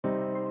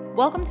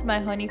Welcome to my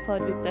honey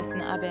pod with Blessing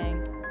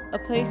Abeng, a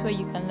place where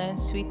you can learn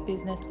sweet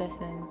business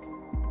lessons.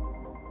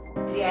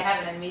 Today I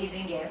have an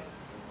amazing guest.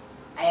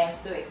 I am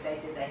so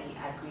excited that he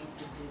agreed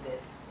to do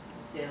this.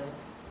 So,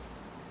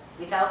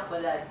 without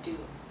further ado,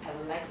 I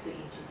would like to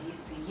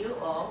introduce to you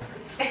all.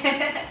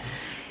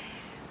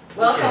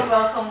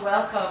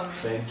 Welcome.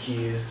 Thank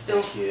you.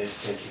 Thank you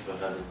for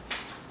having me.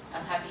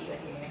 I'm happy you're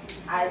here.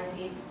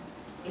 And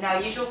in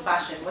our usual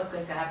fashion, what's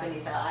going to happen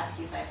is I'll ask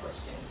you 5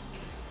 questions,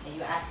 and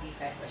you ask me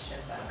 5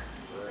 questions back.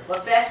 Right.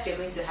 But first, you're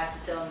going to have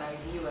to tell my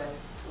viewers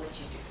what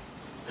you do.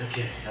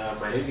 Okay,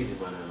 my name is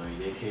Emmanuel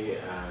Oineke,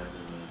 and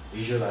I'm a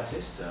visual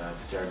artist,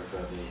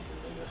 photographer based in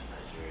Lagos,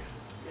 Nigeria.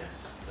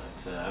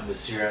 Yeah, I'm the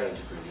serial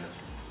entrepreneur.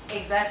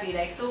 Exactly,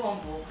 like so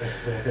humble.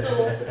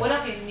 So one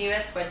of his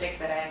newest projects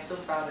that I am so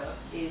proud of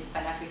is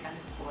Pan African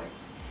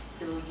Sports.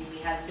 So you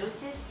may have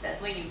noticed that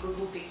when you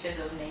Google pictures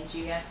of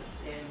Nigerian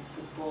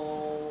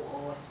football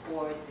or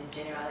sports in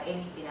general,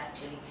 anything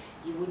actually,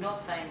 you will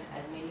not find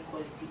as many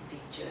quality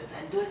pictures,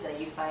 and those that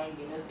you find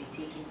may not be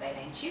taken by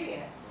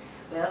Nigerians.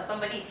 Well,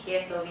 somebody is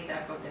here solving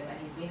that problem, and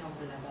he's being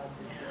humble about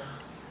it. So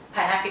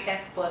Pan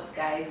African Sports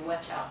guys,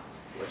 watch out.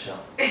 Watch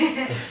out.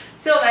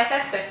 So my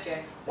first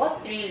question,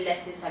 what 3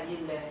 lessons have you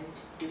learned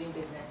doing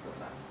business so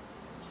far?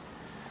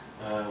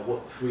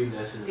 What 3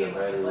 lessons have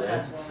I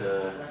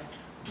learned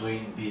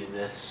doing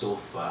business so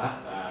far?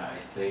 I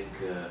think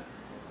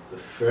the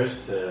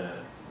first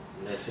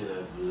lesson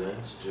I've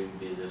learned doing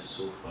business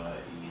so far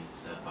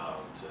is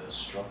about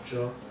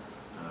structure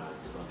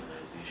and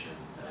organization,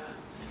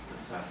 and the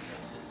fact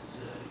that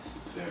it's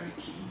very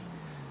key,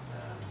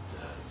 and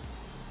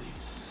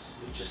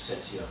it just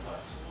sets you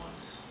apart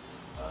once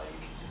you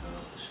can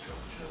develop the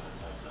structure and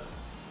have a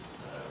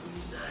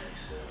really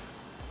nice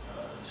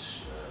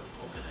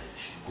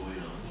organization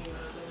going on,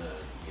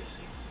 and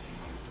yes,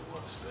 it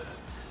works better.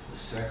 The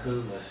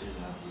second lesson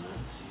I've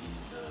learned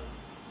is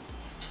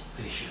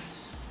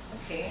patience.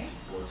 Okay. It's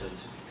important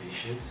to be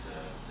patient,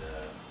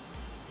 and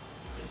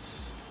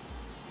because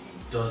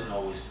it doesn't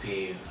always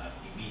pay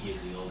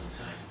immediately all the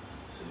time.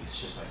 So it's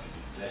just like an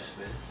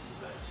investment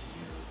that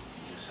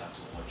you just have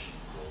to watch it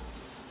grow.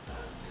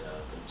 And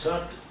the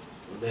third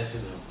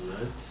lesson I've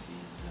learned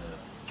is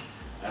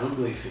I don't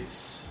know if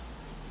it's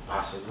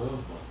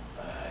personal,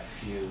 but I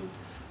feel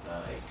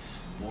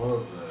it's more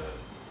of a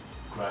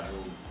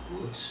gradual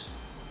growth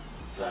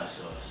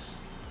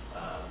versus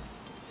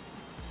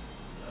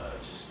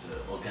just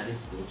organic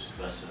growth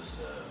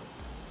versus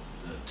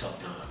the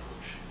top-down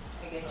approach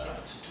I get you.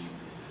 to doing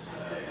business. I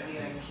totally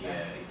think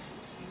understand.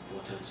 it's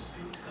important to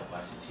build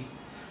capacity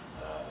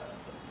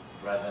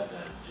rather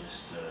than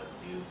just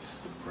build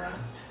the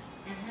brand.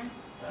 Mm-hmm.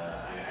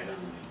 I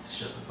don't know, it's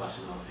just a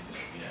personal thing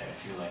for me. I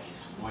feel like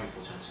it's more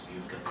important to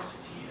build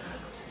capacity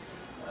and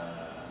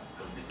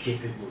be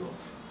capable of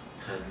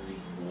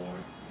handling more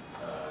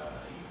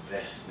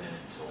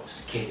investment or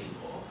scaling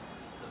up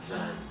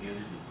than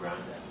building the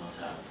brand and not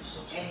have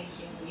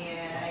substance. Anything,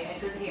 yeah, I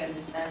totally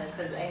understand that,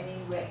 because I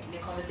mean, we're in a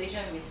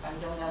conversation with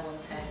Pandonga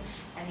one time,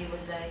 and he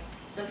was like,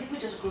 some people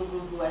just grow,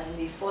 as in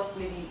they force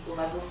maybe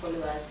overgrow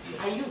followers. Yes.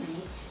 Are you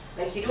weak?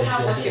 Like, you don't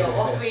have what you're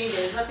offering,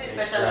 there's nothing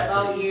special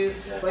about you,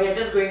 Exactly. but you're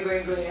just growing.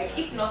 Like,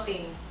 Exactly. if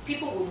nothing,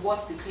 people would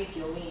want to clip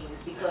your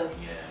wings because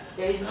Yeah.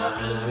 there is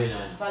nothing And I mean,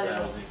 I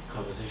valuable. was in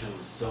conversation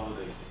with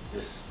somebody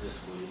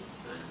this way,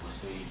 and was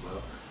saying,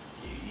 well,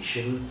 you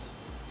shouldn't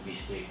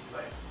mistake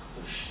like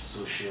the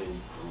social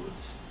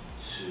growth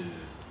to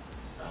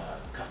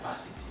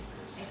capacity,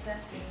 because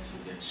Exactly.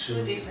 they're So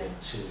two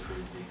different. two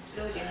different things.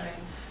 So different.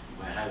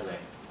 You might have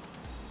like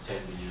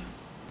 10 million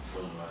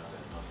followers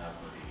and not have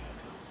money in your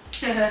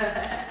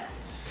account.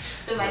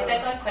 So my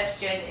second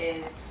question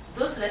is,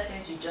 those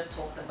lessons you just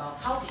talked about,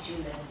 how did you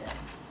learn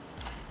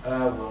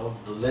them? Well,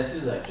 the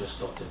lessons I just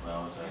talked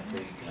about, I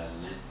think I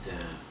learned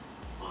them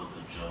on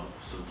the job,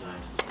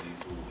 sometimes the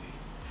painful way.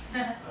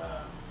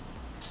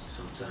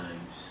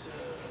 Sometimes,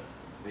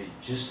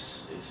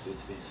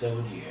 it's been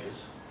 7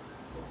 years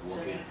of So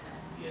working, long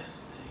time.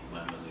 yes, the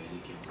Emmanuel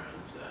Oineke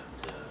brand,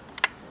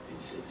 and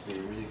it's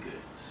been really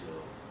good. So,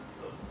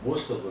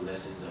 most of the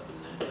lessons have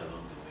been learned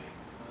along the way.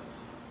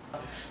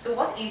 So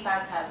what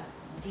impact have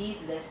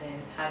these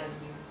lessons had on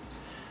you?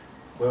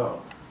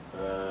 Well,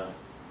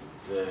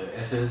 the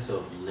essence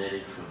of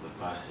learning from the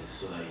past is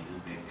so that you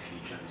don't make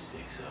future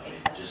mistakes. I mean,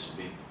 Exactly. just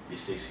make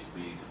mistakes you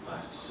made in the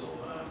past. So,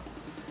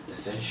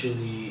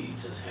 essentially,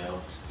 it has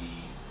helped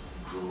me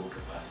grow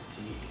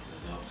capacity. It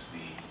has helped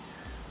me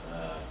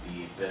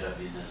be a better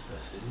business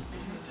person.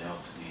 It has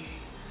helped me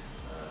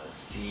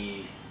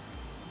see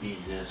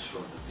business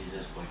from the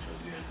business point of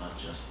view and not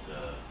just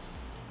the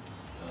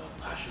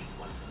passion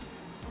point of view.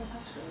 Oh,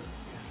 that's great.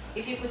 Yeah.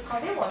 If you could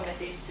convey one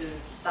message to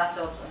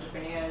startups,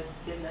 entrepreneurs,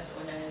 business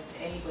owners,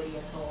 anybody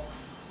at all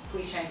who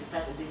is trying to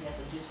start a business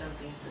or do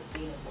something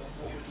sustainable,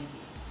 what would it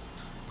be?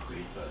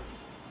 Great value.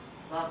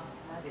 Wow,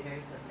 that's a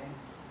very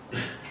succinct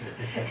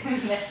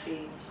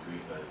message.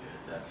 Great value.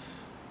 And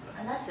that's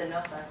And that's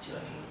enough actually.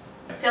 that's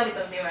enough. Tell me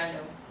something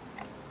random.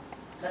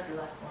 That's the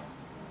last one.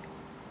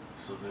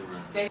 Something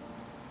random. Very-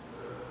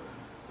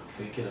 I'm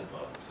thinking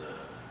about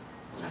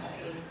going to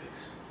the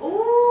Olympics.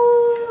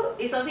 Ooh,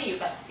 it's something you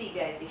can see,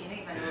 guys. If you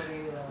know Emmanuel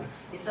very well,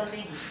 it's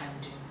something he can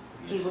do.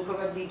 He will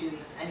probably do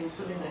it, and he will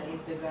put it on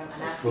Instagram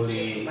and have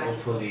pictures to back it up.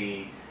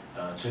 Hopefully,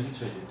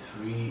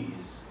 2023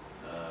 is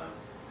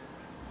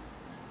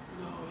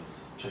no,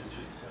 it's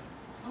 2027.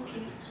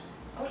 Okay.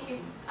 Okay,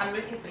 I'm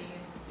rooting for you.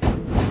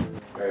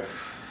 Alright,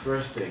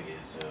 first thing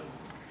is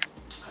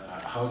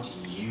how do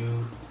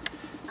you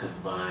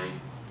combine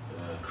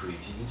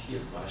creativity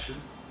and passion?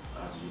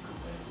 How do you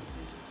combine it with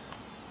business?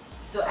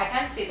 So I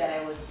can't say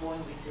that I was born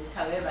with it.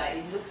 However,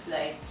 it looks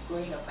like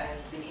growing up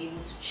I've been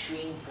able to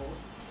train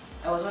both.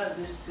 I was one of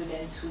those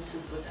students who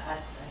took both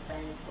arts and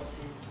science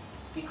courses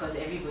because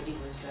everybody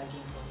was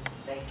dragging for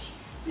me. Like,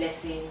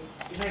 blessing,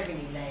 it's not even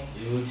a lie.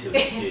 Even till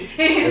today.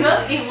 It's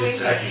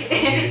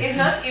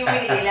not even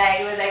a lie.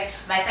 It was like,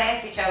 my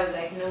science teacher was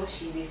like, no,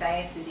 she's a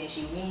science student.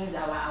 She wins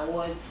our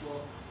awards for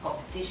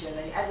competition.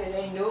 And I was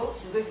like, no,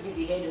 she's going to be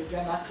the head of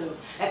drama club.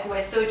 Like,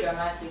 we're so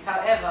dramatic.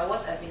 However,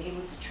 what I've been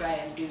able to try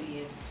and do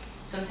is,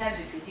 sometimes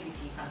with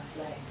creativity you can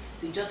fly.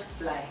 So just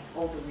fly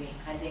all the way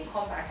and then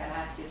come back and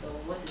ask yourself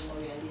what is more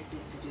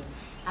realistic to do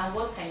and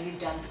what can you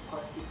damn the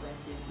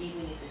consequences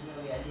even if it's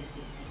not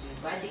realistic to do.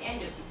 But at the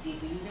end of the day,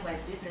 the reason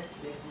why businesses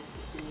exist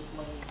is to make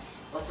money,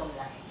 bottom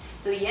line.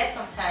 So yes,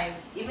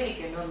 sometimes even if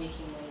you're not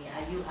making money,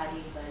 are you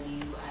adding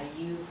value? Are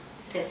you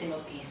setting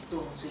up a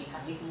stone so you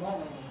can make more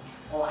money?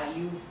 Or are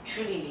you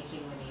truly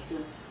making money?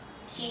 So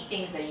key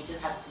things that you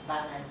just have to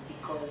balance,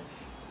 because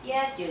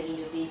yes, you're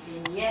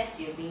innovating, yes,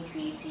 you're being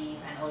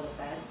creative and all of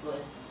that,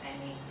 but I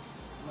mean,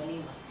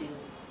 money must still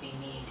be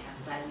made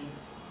and value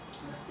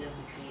must still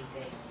be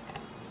created.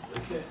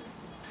 Okay.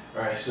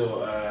 Alright,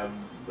 so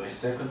my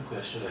second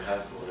question, I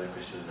have other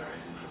questions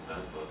arising from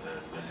that, but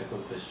my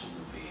second question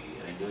would be,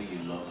 I know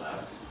you love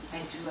art. I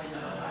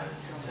love art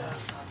so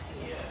much.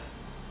 You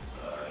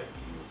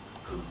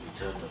could be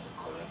termed as a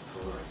collector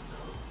right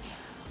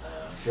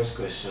now. First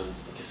question,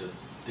 okay, so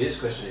this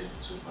question is in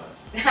two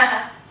parts.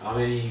 How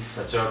many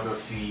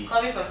photography...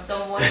 Coming from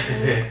someone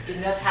who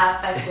did not have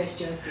 5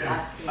 questions to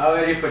ask me. How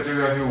many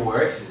photography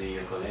works is in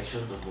your collection,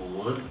 number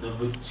one.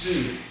 Number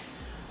two,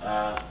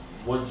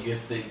 what do you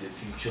think the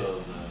future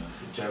of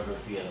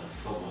photography as a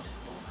format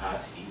of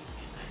art is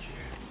in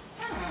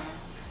Nigeria?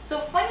 So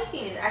funny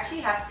thing is, I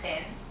actually have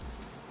 10.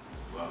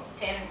 Wow.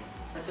 10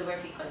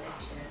 photography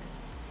collection.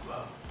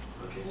 Wow,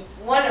 okay.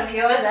 One of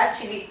yours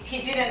actually,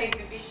 he did an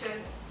exhibition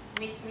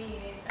with me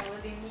in it. I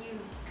was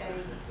amused, guys.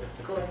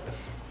 God.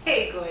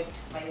 Hey, God,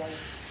 my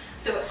life.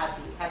 So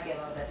happy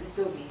about that. It's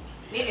so big.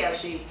 Maybe I'll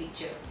show you a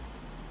picture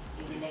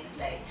in the next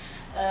slide.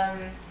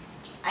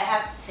 I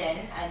have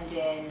 10, and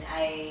then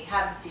I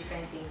have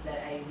different things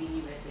that I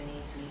really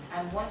resonate with.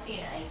 And one thing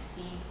I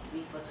see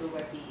with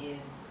photography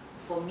is,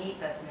 for me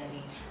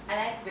personally, I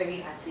like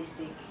very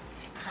artistic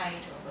kind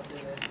of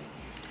photography.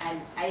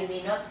 And I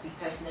may not be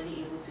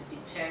personally able to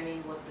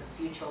determine what the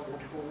future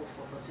would hold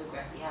for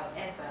photography.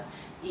 However,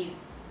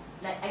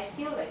 I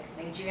feel like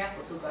Nigerian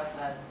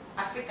photographers,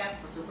 African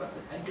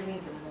photographers are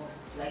doing the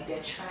most. Like,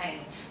 they're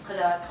trying,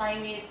 because our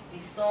climate, the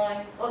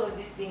sun, all of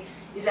these things,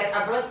 it's like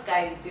abroad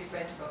sky is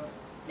different from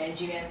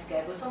Nigerian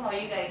sky. But somehow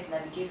you guys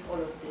navigate all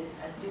of this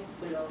and still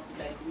pull off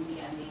like really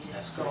amazing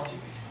stuff.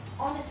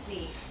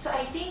 Honestly, so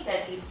I think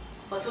that if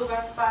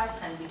photographers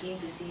can begin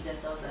to see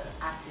themselves as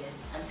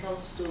artists and tell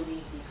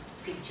stories with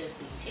pictures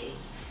they take,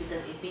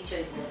 because a picture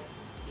is what,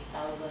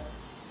 1,000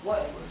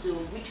 words. So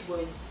which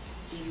words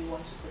do you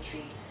want to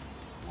portray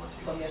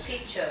from your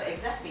picture?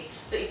 Exactly.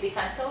 So if they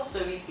can tell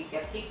stories with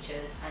their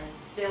pictures and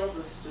sell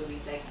those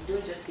stories, like,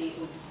 don't just say,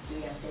 oh, this is the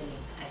story I'm telling,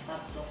 I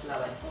snapped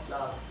sunflower, the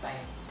sunflower was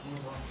fine,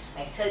 move on.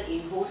 Like, tell a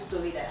whole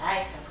story that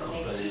I can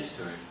connect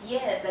to.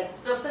 Yes, like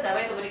sometimes that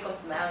when somebody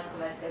comes to my house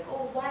and say like,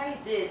 oh, why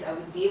this? I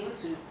would be able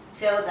to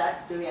tell that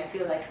story and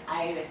feel like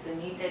I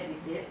resonated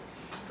with it.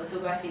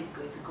 Photography is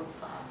going to go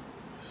far.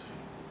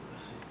 I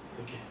see.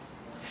 Okay.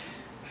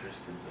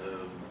 Interesting.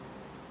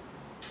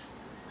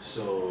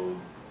 So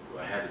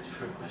I had a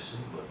different question,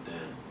 but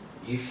then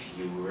if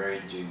you were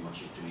doing what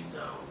you're doing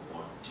now,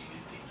 what do you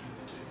think you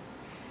would do?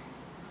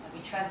 I'll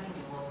be traveling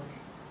the world,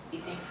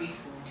 eating free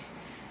food,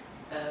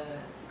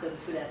 because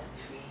the food has to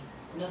be free.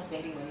 Not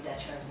spending money that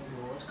traveling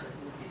the world, because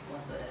it would be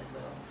sponsored as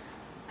well.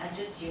 And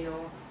just,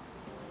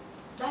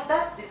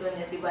 that's it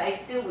honestly, but I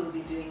still will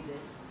be doing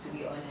this, to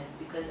be honest,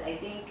 because I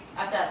think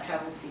after I've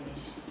traveled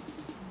finish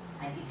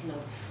and eating all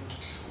the food.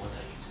 So what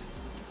are you doing?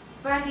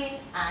 Branding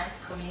and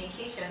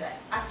communication.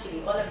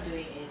 Actually, all I'm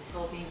doing is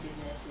helping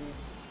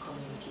businesses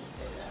communicate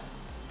better.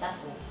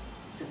 That's all,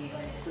 to be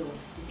honest. So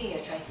the thing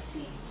you're trying to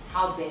see,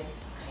 how best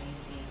can you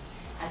see it?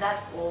 And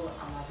that's all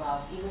I'm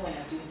about, even when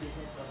I'm doing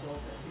business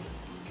consultancy.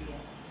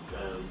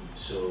 Yeah.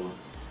 So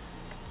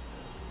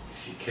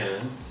if you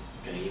can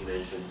you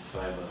mention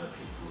 5 other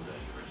people that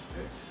you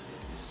respect in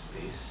this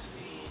space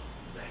in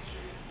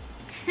Nigeria?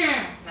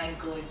 My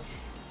God.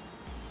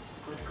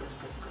 Good.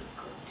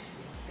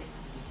 Respect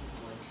is a good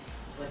word.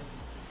 But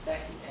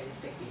starting, I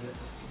respect a lot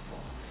of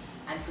people.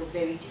 And for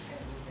very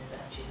different reasons,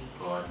 actually.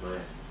 Or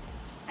admire?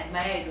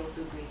 Admire is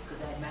also great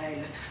because I admire a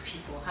lot of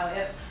people.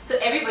 However, so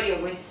everybody you're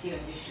going to see on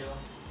this show,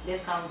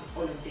 let's count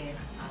all of them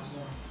as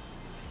one.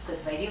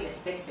 Because if I didn't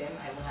respect them,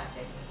 I won't have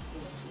them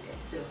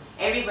included. So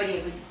everybody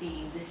you're going to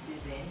see in this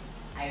season,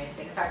 I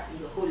respect. In fact,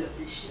 in the whole of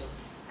this show,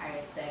 I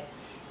respect.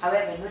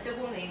 However,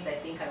 notable names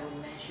I think I will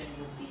mention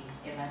would be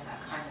Evans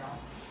Akano.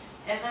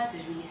 Evans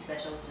is really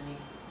special to me,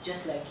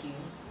 just like you.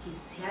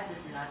 He has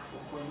this knack for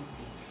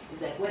quality.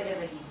 It's like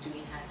whatever he's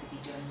doing has to be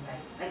done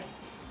right.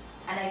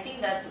 And I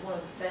think that's one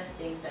of the first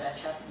things that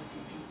attract me to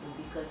people,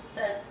 because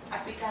first,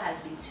 Africa has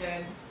been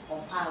termed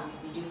on par with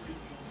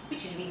mediocrity,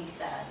 which is really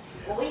sad.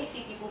 Yeah. But when you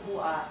see people who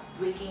are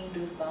breaking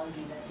those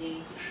boundaries and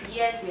saying,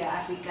 yes, we are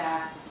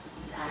Africa,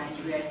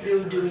 and we are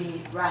still doing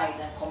it right,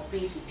 and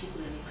compete with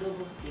people on a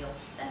global scale,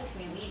 that makes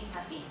me really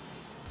happy.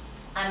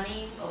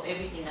 Ami, of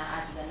Everything I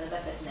Art, is another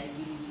person I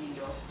really,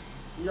 really love.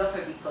 Love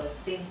her because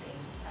same thing,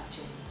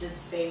 actually,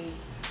 just very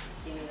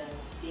similar,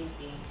 same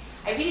thing.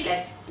 I really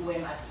liked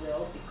UM as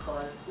well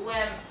because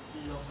UM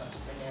loves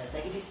entrepreneurs.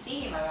 Like if you see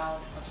him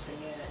around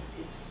entrepreneurs,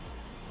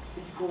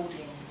 it's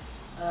golden.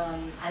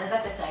 Another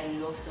person I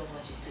love so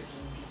much is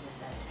Tokini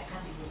Peterside. I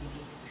can't even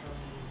begin to tell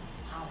you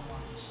how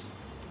much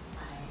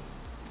I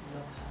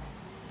love her.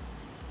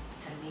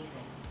 It's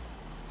amazing.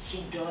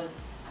 She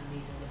does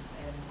amazing with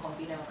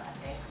convener of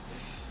ATX.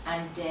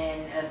 And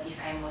then if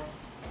I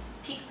must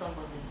pick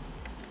somebody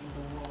in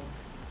the world,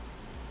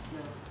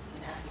 no,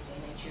 in Africa,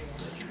 in Nigeria.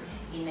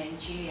 In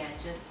Nigeria,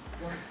 just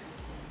one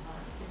person. Oh,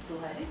 this is so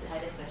hard. This is the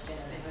hardest question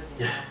I've ever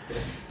been asked.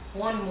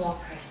 One more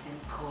person.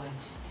 God,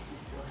 this is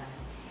so hard.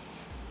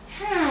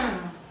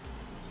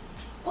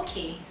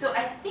 Okay, so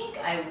I think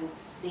I would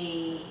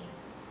say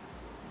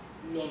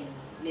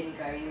Lemmy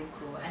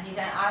Garioko, and he's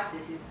an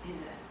artist.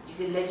 He's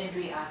a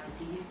legendary artist.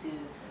 He used to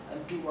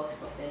do works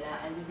for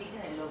Fela, and the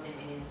reason I love him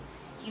is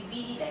he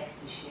really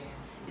likes to share.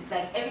 It's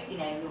like everything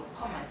I know,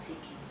 come and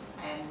take it.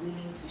 I am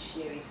willing to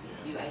share it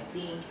with you. I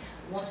think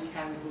once we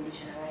can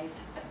revolutionize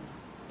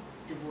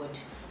the word,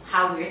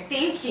 how we're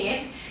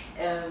thinking,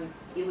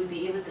 it would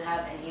be able to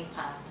have an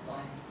impact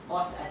on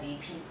us as a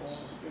people.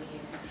 So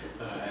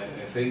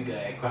I think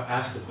I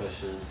asked the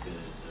question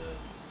because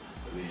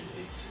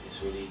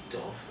it's really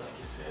tough, like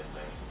you said.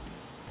 Like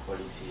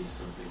quality is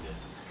something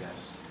that's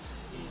scarce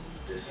in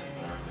this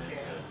environment,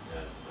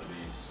 and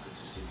it's good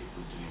to see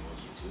people doing what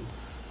you do,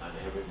 and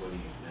everybody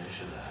you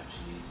mentioned are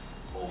actually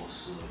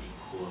also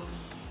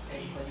equally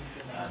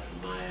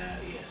admire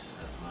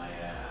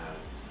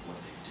and what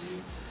they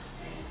do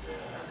is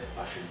and they're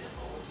passionate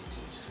about what they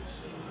do too.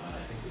 So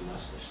I think the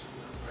last question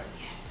we have, right?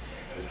 Yes.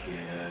 Okay,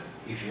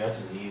 if you had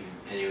to live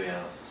anywhere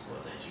else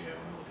but Nigeria,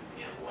 where would it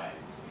be and why?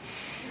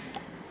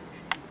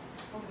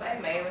 I'll buy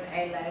my own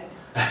island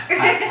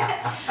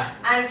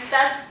and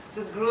start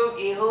to grow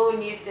a whole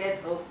new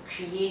set of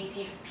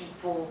creative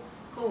people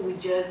who would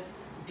just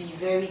be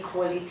very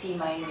quality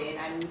minded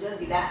and will just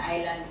be that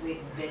island where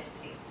the best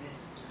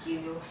exists,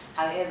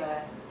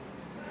 However,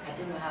 I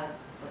don't know how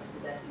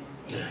possible that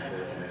is anytime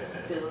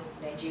soon. So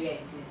Nigeria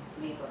it is,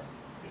 Lagos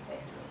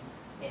precisely,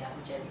 then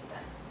Abuja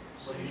later.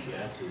 So if you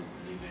had to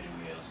live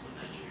anywhere else but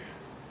Nigeria,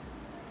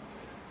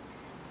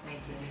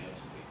 if you had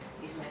to pick,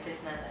 it's my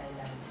personal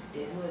island.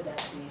 There's no other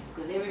place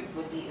because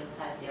everybody else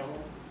has their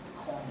own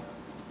con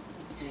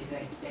to it.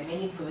 Like there are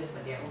many pros,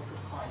 but there are also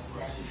cons.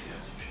 What if you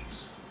had to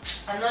choose?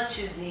 I'm not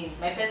choosing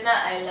my personal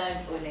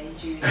island or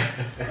Nigeria,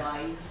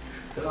 guys.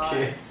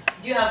 Okay.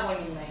 Do you have one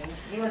in mind?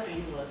 Do you want to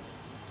leave us?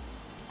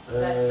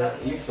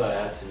 If I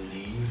had to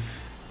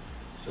leave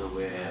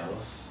somewhere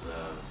else, I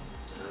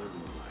don't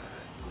know. I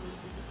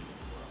honestly can't think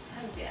about it.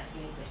 How you be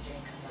asking me a question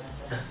and come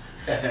answer?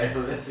 I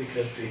honestly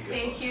can't think about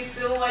it. Thank you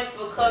so much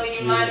for coming,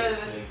 Emmanuel. It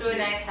was so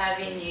nice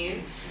having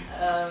you.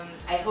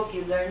 I hope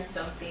you learned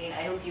something.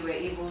 I hope you were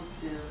able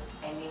to,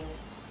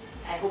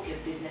 I hope your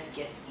business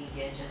gets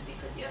easier just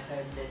because you have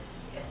heard this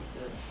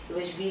episode. It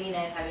was really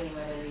nice having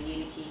Emmanuel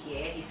Oyeleke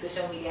here. His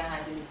social media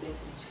handle is going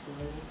to be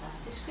scrolling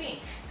past the screen.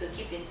 So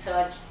keep in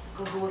touch,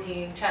 Google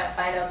him, try and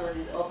find out what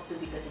he's up to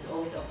because he's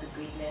always up to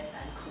greatness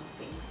and cool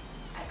things.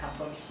 I can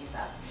promise you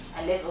that.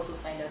 And let's also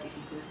find out if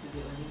he goes to the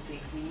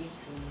Olympics. We need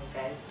to know,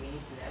 guys. We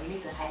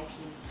need to hype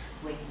him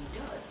when he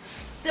does.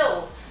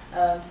 So,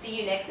 see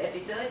you next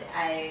episode.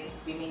 I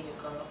remain your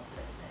girl.